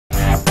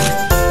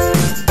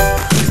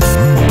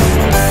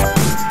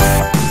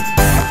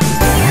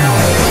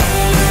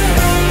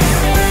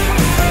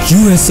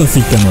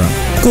selfie camera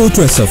ကိုအ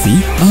တွက် selfie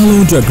အား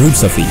လုံးအတွက် group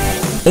selfie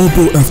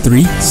Oppo F3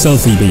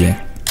 selfie ပဲ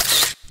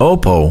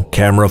Oppo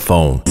camera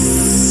phone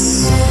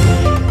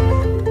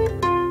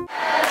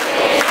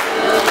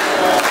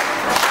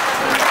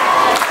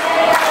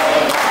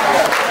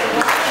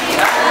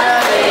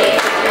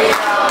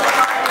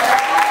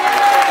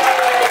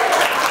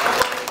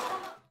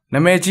နာ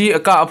မည်ကြီး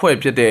အကအဖွဲ့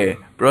ဖြစ်တဲ့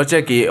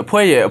project ကြီးအ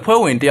ဖွဲ့ရဲ့အဖွဲ့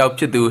ဝင်တယောက်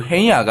ဖြစ်သူဟ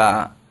င်းရက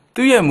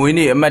သူ့ရဲ့မွေး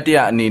နေ့အမှတ်တရ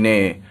အနေ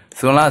နဲ့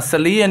ဇွန်လ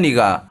14ရက်နေ့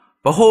က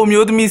ဗဟို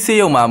မျိုးသမီးစေ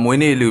ယုံမှာမွေး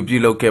နေ့လူပြု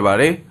လုပ်ခဲ့ပါ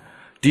တယ်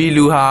။ဒီ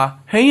လူဟာ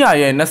ဟင်းရ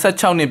ရဲ့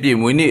26နှစ်ပြည့်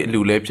မွေးနေ့လူ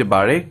လည်းဖြစ်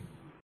ပါတယ်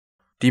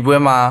။ဒီပွဲ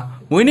မှာ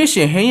မွေးနေ့ရှ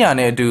င်ဟင်းရ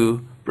နဲ့အတူ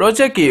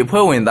project ကြီးအ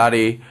ဖွဲ့ဝင်သား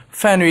တွေဖ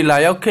န်တွေလာ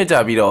ရောက်ခဲ့ကြ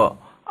ပြီးတော့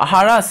အာဟာ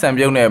ရစံ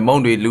ပြုံးနဲ့မုံ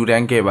တွေလူဒ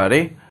န်းခဲ့ပါတ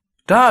ယ်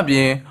။ဒါအပြ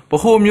င်ဗ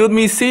ဟိုမျိုးသ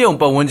မီးစေယုံ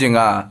ပတ်ဝန်းကျင်က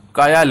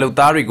ကာယလုပ်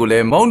သားတွေကိုလ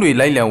ည်းမုံတွေ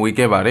လိုက်လံဝေ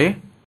ခဲ့ပါတယ်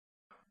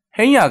။ဟ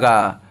င်းရက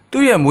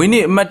သူ့ရဲ့မွေး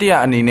နေ့အမှတ်တရ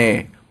အနေနဲ့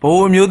ဗ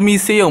ဟိုမျိုးသ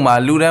မီးစေယုံမှာ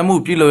လူဒန်းမှု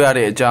ပြုလုပ်ရ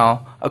တဲ့အကြောင်း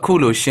အခု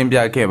လိုရှင်းပြ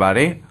ခဲ့ပါတ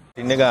ယ်။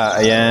ဒီနေ့က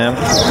အရန်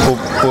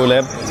ကိုလ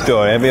ည်း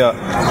ပျော်တယ်ပြီးတော့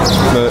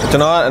ကျွ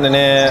န်တော်ကနည်းန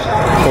ည်း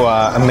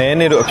အမဲ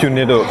နေ့တို့အဖြူ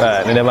နေ့တို့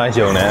နည်းနည်းမှ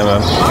ယုံတယ်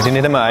ဒီ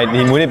နေ့တည်းမှာ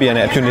ဒီမွေးနေ့ပြန်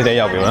တဲ့အဖြူနေ့တည်း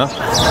ရောက်ပြီနော်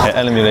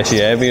အဲ့လိုမျိုးလည်းရှိ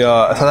တယ်ပြီး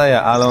တော့အဆဆရ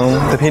အားလုံး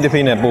တစ်ဖိတစ်ဖိ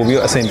နဲ့ပို့ပြီး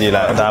တော့အဆင်ပြေ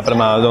လာဒါပထ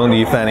မဆုံးဒီ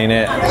fan တွေ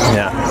နဲ့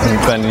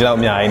fan တွေလောက်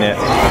အများကြီးနဲ့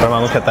ပထမ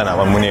ဆုံးဖြတ်တန်းတာ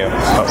ပါမွေးနေ့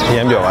ဟုတ်အရ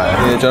န်ပျော်ပါတယ်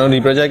ကျွန်တော်ဒီ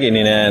project ကြီးအ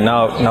နေနဲ့နော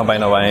က်ပို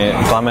င်း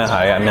သွားမဲ့ဟာ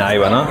တွေအများ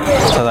ကြီးပါနော်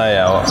ဆဆရ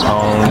ရော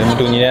မ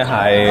တူညီတဲ့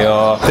ဟာတွေ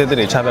ရောတစ်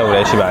တွေချပြဖို့လ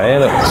ည်းရှိပါတယ်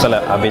လို့ဆက်လ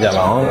က်အားပေးကြ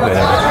ပါအောင်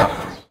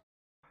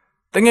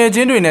တငယ်ချ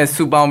င်းတွေနဲ့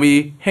စုပေါင်းပြီး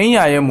ဟင်းရ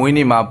ရဲ့မွေး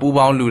နေ့မှာပူ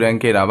ပေါင်းလူဒန်း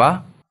ခဲ့တာပါ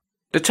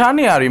တခြား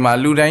နေရာတွေမှာ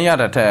လူဒန်းရ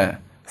တာထက်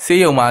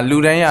ဆေးရုံမှာလူ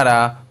ဒန်းရတာ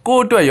ကို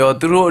ယ့်အတွက်ရော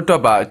သူတို့အတွ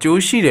က်ပါအ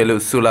ကျိုးရှိတယ်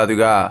လို့ဆိုလာသူ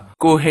က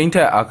ကိုဟိန်းထ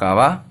က်အာကာ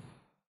ပါ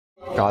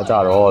ဒါကြ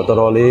တော့တော်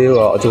တော်လေး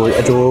အ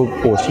ကျိုး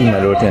ပိုရှိမ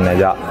ယ်လို့ထင်တယ်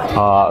ကြ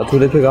အထူး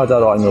သဖြင့်ကကြ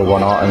တော့အမျိုး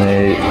ပေါ့နော်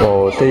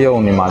ဆေးရုံ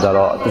နေမှာကြ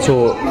တော့တ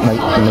ချို့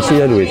မရှိ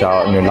တဲ့လူတွေကြတော့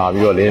အမျိုးလာ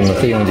ပြီးတော့လေ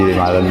ဆေးရုံကြီးတွေ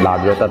မှာလာ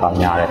ပြီးတော့တက်တာ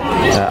များတယ်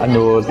အ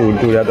မျိုး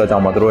တူရတဲ့အတွက်ကြော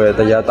င့်မတို့ရဲ့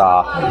တရက်တာ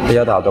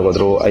တော့ကို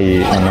တို့အဲ့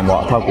နိုင်ငံ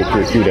ပေါ်အထောက်အကူ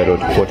ပြုတယ်လို့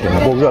ပို့ထင်တ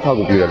ယ်ပို့ပြီးတော့အထောက်အ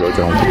ကူပြုတယ်လို့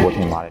ကျွန်တော်ပို့ထ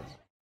င်ပါတယ်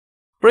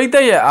ပရိသ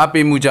တ်ရဲ့အား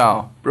ပေးမှုကြောင့်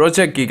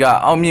project ကြီးက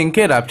အောင်မြင်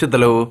ခဲ့တာဖြစ်တ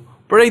ယ်လို့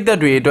ပရိသတ်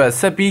တွေအတွက်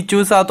ဆက်ပြီး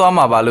ကြိုးစားသွား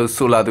မှာပါလို့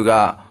ဆိုလာသူက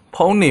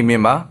ဖုံးနေမ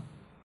င်းပါ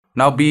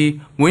နောက်ပြီး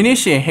မွေးနေ့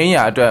ရှင်ဟင်းရ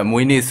အတွက်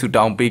မွေးနေ့ဆု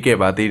တောင်းပေးခဲ့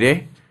ပါသေးတယ်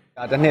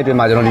တနှစ်အတွင်း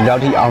မှာကျွန်တော်ဒီလော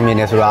က်ထိအောင်မြင်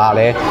နေဆိုတာက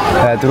လည်း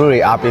သူတို့တွေ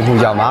အားပေးမှု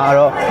ကြောင့်ပါအဲ့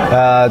တော့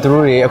သူ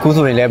တို့တွေအခု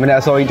ဆိုရင်လည်းမနေ့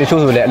အစောကြီးတ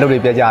ချို့ဆိုလည်းအလုပ်တွေ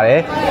ပြတ်ကြတယ်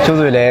တချို့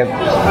ဆိုလည်း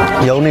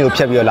ရုံးတွေကို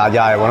ဖြတ်ပြီးတော့လာကြ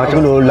ရတယ်ပေါ့နော်သူ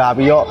တို့လာ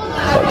ပြီးတော့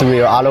သူတွေ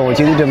အားလုံးကို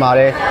ကျေးဇူးတင်ပါတ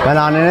ယ်ဗန္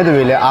ဒာနေတဲ့သူ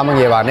တွေလည်းအားမင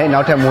ယ်ပါနဲ့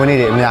နောက်ထပ်မွေးနေ့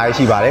တွေအများကြီး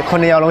ရှိပါတယ်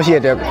9ယောက်လုံးရှိ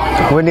တဲ့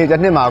မွေးနေ့တစ်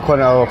နှစ်မှာ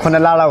9လ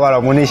လောက်က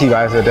တော့မွေးနေ့ရှိပါ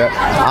တယ်ဆိုတော့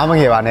အားမ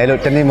ငယ်ပါနဲ့လို့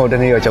တစ်နေ့မဟုတ်တ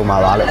စ်နေ့တော့ကြုံပါ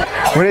ပါလို့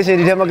မွေးနေ့ရှင်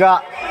ဒီထက်မက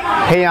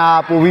ဟင်း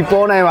အားပို့ပြီး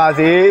ပေါ်နိုင်ပါ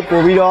စေ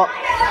ပို့ပြီးတော့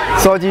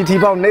စောကြီးထီ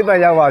ပေါက်နှိပ်ပန်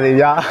ရောက်ပါစေ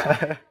ဗျာ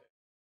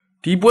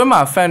ဒီပွဲ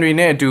မှာဖန်တွေ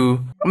နဲ့အတူ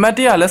အမတ်တ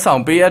ရလက်ဆော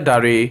င်ပေးအပ်တာ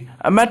တွေ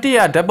အမတ်တရ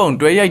ဓာတ်ပုံ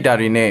တွဲရိုက်တာ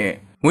တွေနဲ့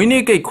မွေး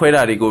နေ့ကိတ်ခွဲ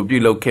တာတွေကိုပြု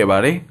လုပ်ခဲ့ပါ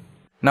တယ်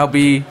။နောက်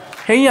ပြီး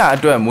ဟင်းရအ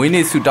တွက်မွေး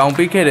နေ့ဆုတောင်း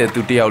ပေးခဲ့တဲ့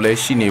သူတယောက်လည်း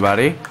ရှိနေပါ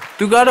တယ်။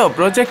သူကတော့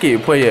project ကြီး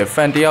အဖွဲ့ရဲ့ဖ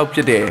န်တယောက်ဖြ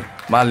စ်တဲ့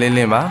မလင်းလ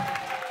င်းပါ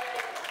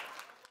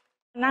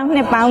နောက်နှ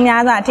စ်ပေါင်း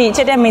များစွာအထိချ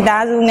စ်တဲ့မိ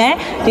သားစုနဲ့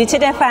ဒီချ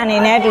စ်တဲ့ဖန်တွေ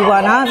နဲ့အတူ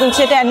ပေါ့နော်သူ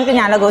ချစ်တဲ့အမှုပ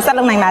ညာလုပ်ကိုဆက်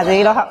လုပ်နိုင်ပါစေ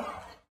လို့ဟုတ်